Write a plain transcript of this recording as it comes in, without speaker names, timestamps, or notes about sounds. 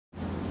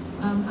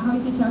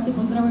Ahojte, čaute,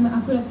 pozdravujeme.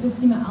 Akurát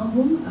krstíme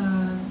album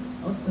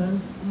od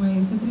mojej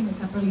sestriny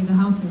kapely The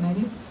House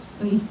United.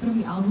 To je ich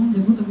prvý album,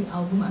 debutový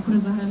album. Akurát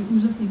zahrali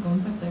úžasný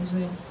koncert,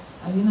 takže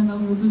je nám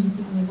veľmi ľúto, že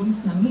ste tu neboli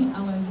s nami,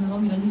 ale sme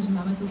veľmi radi, že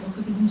máme tu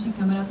toľko tých našich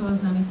kamarátov a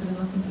známych, ktorí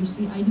vlastne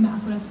prišli a ideme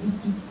akurát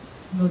istiť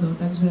s vodou,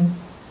 takže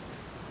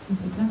je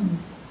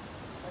pripravený.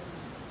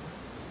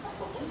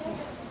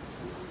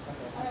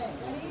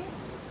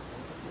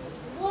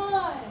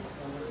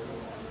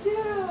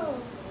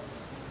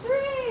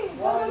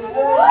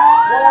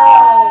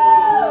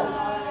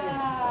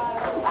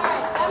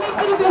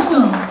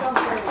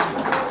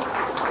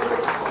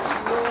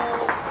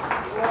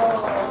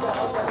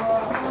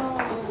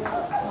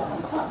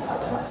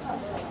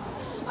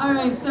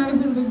 Alright, sorry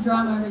for the big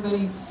drama,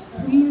 everybody.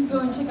 Please go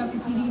and check out the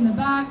CD in the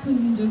back.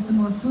 Please enjoy some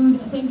more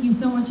food. Thank you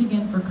so much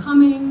again for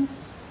coming.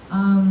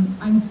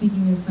 I'm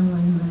speaking as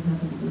someone who has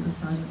nothing to do with this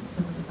project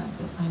except for the fact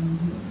that I'm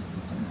the older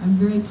sister. I'm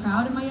very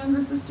proud of my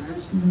younger sister.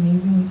 She's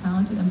amazingly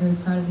talented. I'm very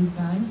proud of these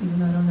guys, even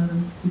though I don't know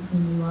them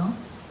supremely well.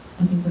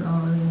 I think they're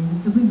all really amazing.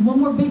 So please, one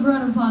more big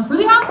round of applause for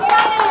the House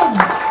United!